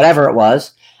dentineIce.com or whatever it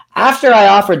was, after I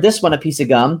offered this one a piece of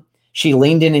gum, she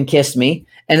leaned in and kissed me.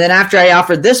 And then after I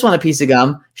offered this one a piece of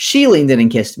gum, she leaned in and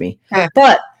kissed me.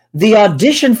 But the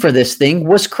audition for this thing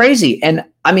was crazy. And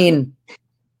I mean,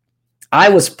 I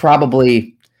was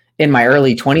probably in my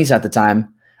early 20s at the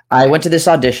time. I went to this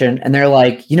audition and they're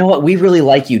like, you know what? We really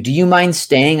like you. Do you mind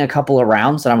staying a couple of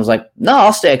rounds? And I was like, no,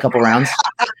 I'll stay a couple rounds.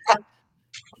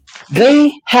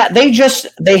 They had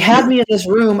me in this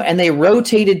room and they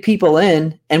rotated people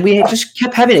in and we just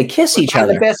kept having to kiss each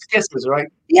other. The best kisses, right?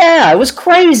 Yeah, it was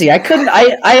crazy.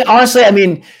 I honestly, I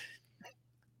mean,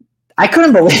 I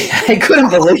couldn't believe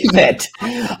it.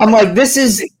 I'm like, this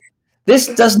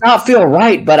does not feel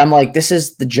right, but I'm like, this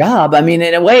is the job. I mean,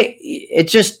 in a way,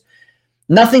 it's just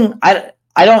nothing. I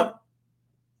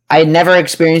never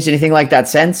experienced anything like that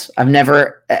since. And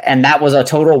that was a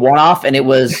total one-off. And it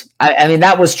was, I mean,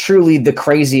 that was truly the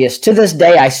craziest. To this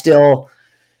day, I still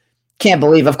can't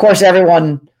believe. Of course,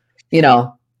 everyone's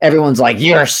like,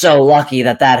 you're so lucky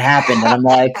that happened. And I'm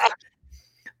like,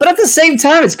 but at the same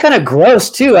time, it's kind of gross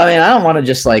too. I mean, I don't want to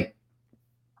just like,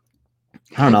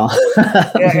 I don't know.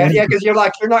 yeah, because you're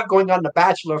not going on The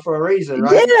Bachelor for a reason,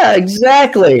 right? Yeah,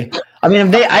 exactly. I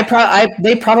mean,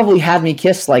 they probably had me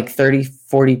kiss like 30,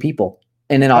 40 people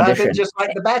in an audition. Just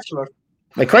like The Bachelor.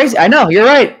 Like crazy. I know. You're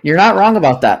right. You're not wrong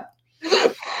about that.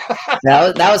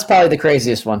 That was probably the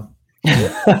craziest one.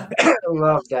 I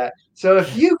love that. So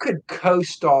if you could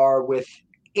co-star with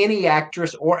any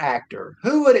actress or actor,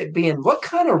 who would it be and what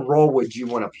kind of role would you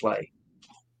want to play?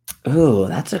 Ooh,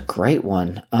 that's a great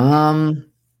one.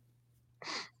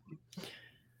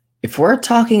 If we're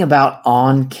talking about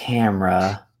on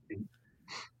camera,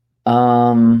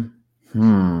 Jim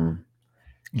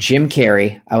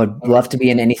Carrey. I would love to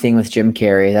be in anything with Jim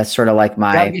Carrey. That's sort of like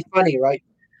my. That'd be funny, right?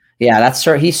 Yeah,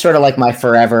 he's sort of like my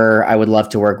forever. I would love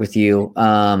to work with you.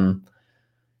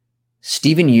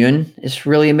 Steven Yeun is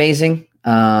really amazing.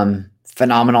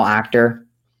 Phenomenal actor.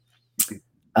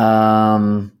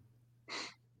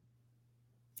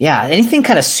 Yeah, anything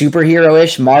kind of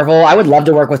superhero-ish, Marvel. I would love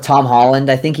to work with Tom Holland.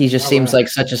 I think he just seems like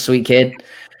such a sweet kid.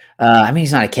 I mean,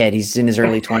 he's not a kid. He's in his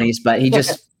early 20s, but he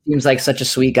just seems like such a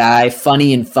sweet guy,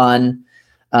 funny and fun.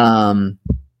 Remember,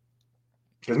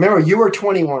 you were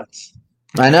 20 once.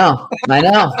 I know.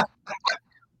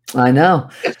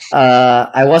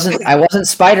 I wasn't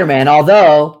Spider-Man,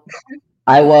 although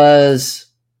I was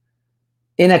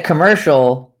in a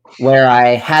commercial where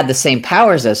I had the same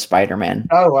powers as Spider-Man.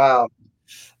 Oh wow.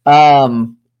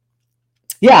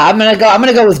 Yeah, I'm gonna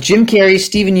go with Jim Carrey,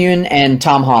 Stephen Yeun, and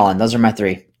Tom Holland. Those are my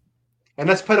three. And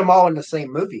let's put them all in the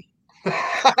same movie.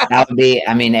 That would be.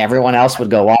 I mean, everyone else would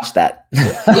go watch that.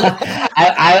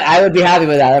 I would be happy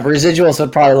with that. Residuals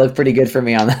would probably look pretty good for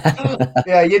me on that.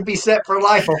 Yeah, you'd be set for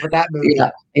life over that movie.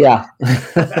 Yeah.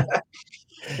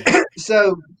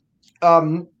 So,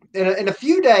 in a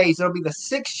few days, it'll be the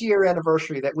 6-year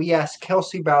anniversary that we asked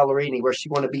Kelsey Ballerini where she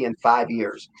want to be in 5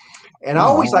 years. And I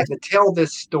always like to tell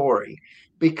this story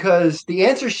because the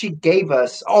answer she gave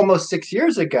us almost 6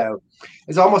 years ago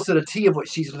is almost to the T of what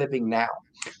she's living now.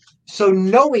 So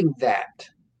knowing that,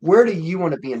 where do you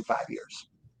want to be in 5 years?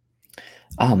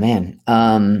 Oh man.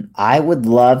 I would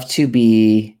love to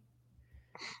be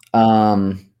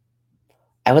on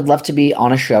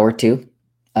a show or two,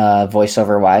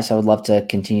 voiceover wise. I would love to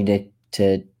continue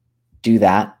to do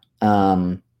that.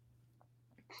 I'd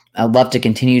love to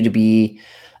continue to be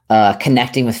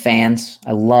connecting with fans.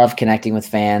 I love connecting with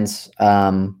fans.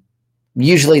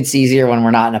 Usually it's easier when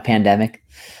we're not in a pandemic.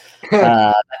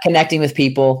 Connecting with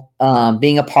people,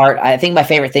 being a part. I think my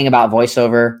favorite thing about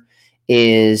voiceover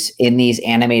is in these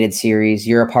animated series,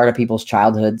 you're a part of people's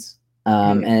childhoods.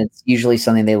 And it's usually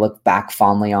something they look back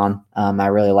fondly on. I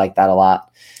really like that a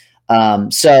lot.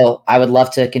 So I would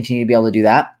love to continue to be able to do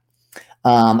that.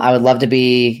 I would love to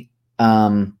be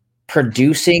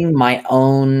producing my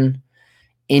own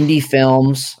indie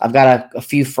films. I've got a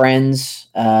few friends.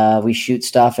 We shoot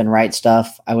stuff and write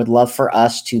stuff. I would love for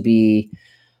us to be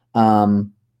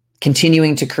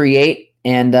continuing to create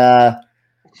and,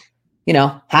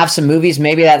 have some movies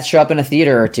maybe that show up in a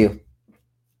theater or two.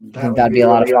 That'd be a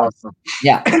lot of fun. Awesome.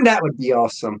 Yeah. That would be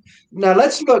awesome. Now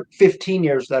let's look 15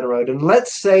 years down the road and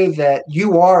let's say that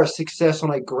you are a success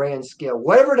on a grand scale.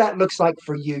 Whatever that looks like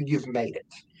for you, you've made it.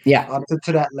 Yeah.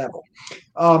 To that level.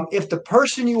 If the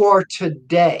person you are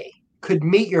today could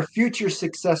meet your future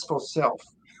successful self,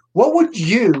 what would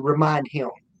you remind him?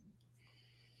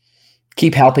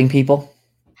 Keep helping people.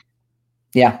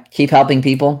 Yeah. Keep helping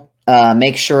people.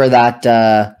 Make sure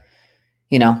that,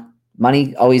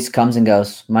 money always comes and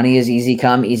goes. Money is easy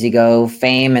come, easy go.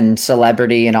 Fame and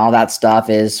celebrity and all that stuff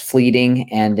is fleeting,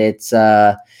 and it's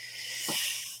not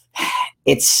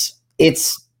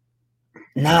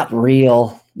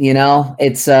real.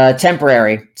 It's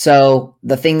temporary. So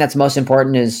the thing that's most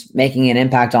important is making an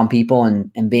impact on people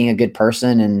and being a good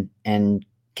person and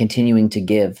continuing to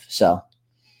give. So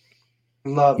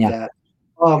love that.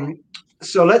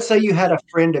 So let's say you had a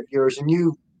friend of yours and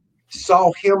you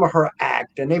saw him or her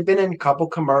act, and they've been in a couple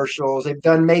commercials. They've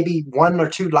done maybe 1 or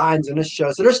 2 lines in a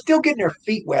show. So they're still getting their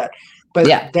feet wet, but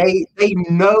they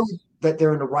know that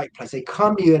they're in the right place. They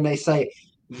come to you and they say,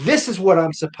 this is what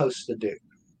I'm supposed to do.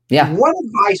 Yeah. What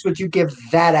advice would you give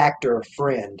that actor or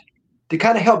friend to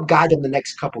kind of help guide them the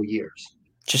next couple years?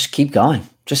 Just keep going.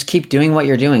 Just keep doing what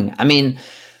you're doing. I mean,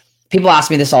 people ask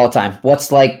me this all the time.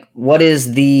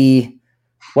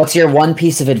 What's your one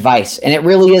piece of advice? And it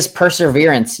really is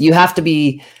perseverance. You have to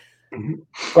be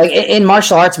like in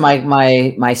martial arts, my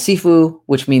Sifu,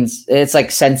 which means it's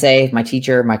like sensei, my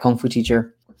teacher, my Kung Fu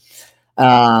teacher,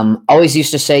 always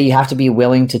used to say, you have to be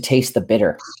willing to taste the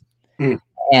bitter.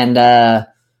 And,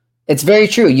 it's very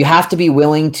true. You have to be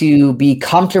willing to be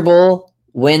comfortable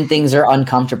when things are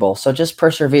uncomfortable. So just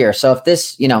persevere. So if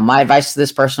this, my advice to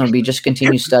this person would be just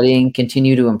continue studying,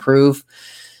 continue to improve,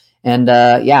 and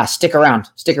stick around.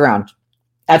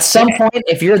 At some point,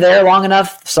 if you're there long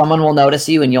enough, someone will notice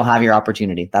you and you'll have your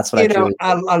opportunity. That's what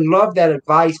I love that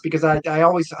advice because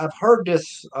I've heard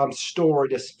this story,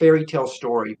 this fairy tale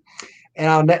story.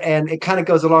 And it kind of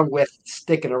goes along with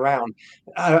sticking around.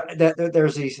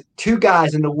 There's these 2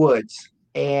 guys in the woods,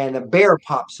 and a bear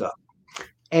pops up,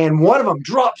 and one of them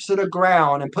drops to the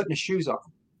ground and putting his shoes on,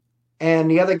 and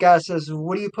the other guy says,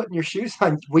 "What are you putting your shoes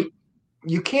on?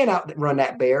 You can't outrun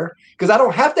that bear because I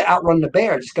don't have to outrun the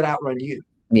bear. I just got to outrun you."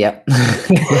 Yep,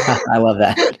 I love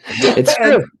that. It's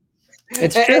true.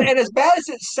 It's true. And as bad as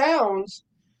it sounds,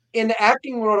 in the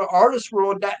acting world or artist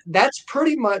world, that's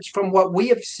pretty much from what we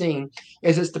have seen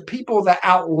is it's the people that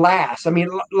outlast. I mean,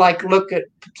 like look at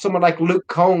someone like Luke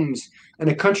Combs and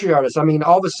a country artist. I mean,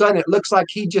 all of a sudden it looks like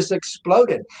he just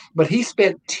exploded, but he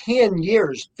spent 10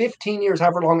 years, 15 years,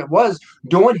 however long it was,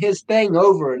 doing his thing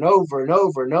over and over and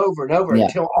over and over and over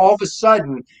until all of a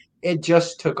sudden it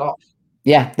just took off.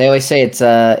 Yeah, they always say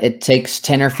it takes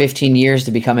 10 or 15 years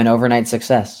to become an overnight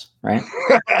success, right?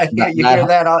 You hear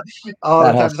that all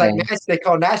the time. It's like they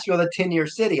call Nashville the 10-year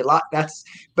city a lot. That's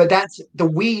the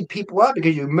weed people up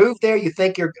because you move there, you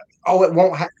think I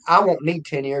won't need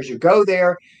 10 years. You go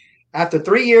there, After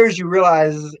 3 years, you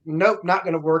realize, nope, not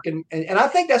going to work. And I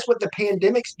think that's what the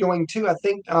pandemic's doing too. I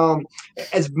think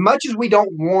as much as we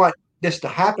don't want this to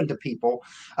happen to people,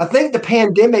 I think the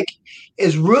pandemic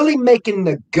is really making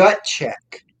the gut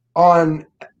check on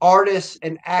artists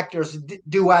and actors.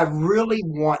 Do I really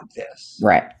want this?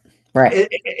 Right.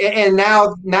 And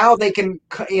now they can,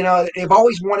 they've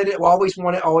always wanted it, always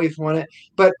want it.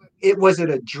 But was it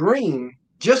a dream?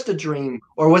 Just a dream,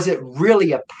 or was it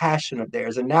really a passion of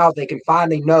theirs? And now they can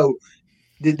finally know,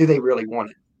 do they really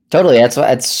want it? Totally.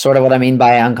 That's sort of what I mean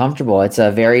by uncomfortable. It's a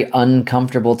very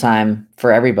uncomfortable time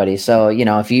for everybody. So,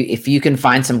 if you can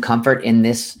find some comfort in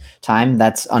this time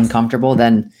that's uncomfortable,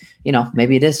 then,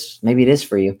 maybe it is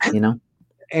for you,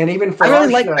 And even for I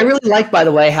really like, by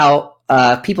the way, how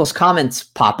people's comments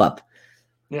pop up.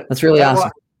 Yeah. That's really awesome.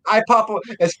 I pop up.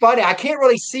 It's funny. I can't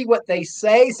really see what they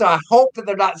say, so I hope that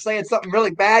they're not saying something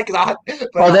really bad. They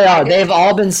are. They've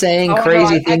all been saying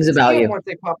crazy things about you once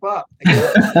they pop up.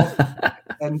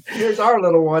 And here's our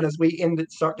little one as we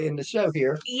start to end the show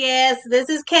here. Yes, this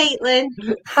is Caitlin.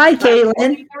 Hi,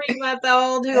 Caitlin.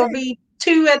 3-month-old who will be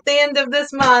 2 at the end of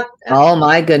this month. Oh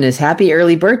my goodness! Happy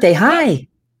early birthday! Hi,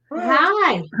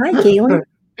 Caitlin.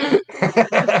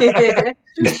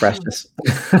 She's precious.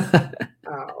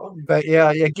 But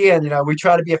yeah, again, we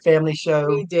try to be a family show.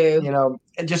 We do.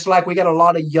 And just like we got a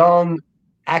lot of young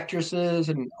actresses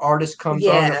and artists comes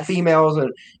on, the females,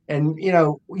 and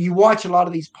you watch a lot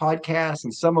of these podcasts,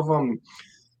 and some of them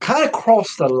kind of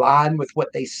cross the line with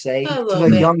what they say to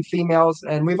the young females.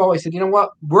 And we've always said, you know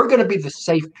what, we're going to be the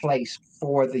safe place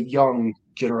for the young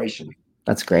generation.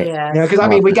 That's great. Yeah.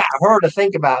 Because we got her to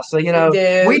think about. So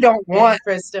we don't want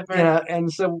Christopher. and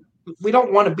so we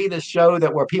don't want to be the show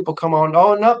where people come on.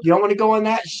 Oh no, you don't want to go on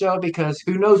that show because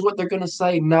who knows what they're going to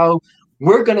say. No,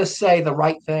 we're going to say the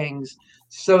right things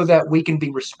so that we can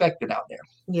be respected out there.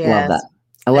 Love that.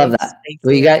 I love that.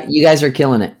 Well, you guys are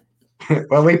killing it.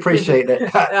 Well, we appreciate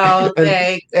it.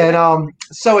 Okay. And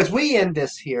so as we end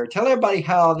this here, tell everybody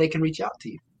how they can reach out to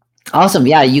you. Awesome.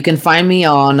 Yeah, you can find me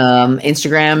on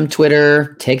Instagram,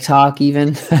 Twitter, TikTok,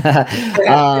 even.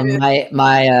 My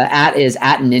at is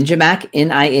at NinjaMac,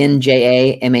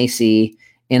 NinjaMac,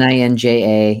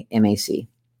 NinjaMac.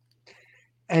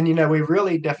 And we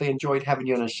really definitely enjoyed having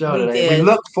you on the show today. We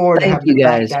look forward to having you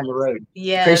back down the road.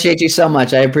 Yeah. Appreciate you so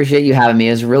much. I appreciate you having me.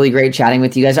 It was really great chatting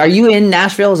with you guys. Are you in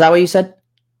Nashville? Is that what you said?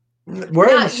 We're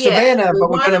in Savannah, but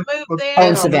we're going to move there. Oh,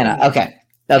 in Savannah. Okay.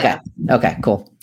 Okay. Cool.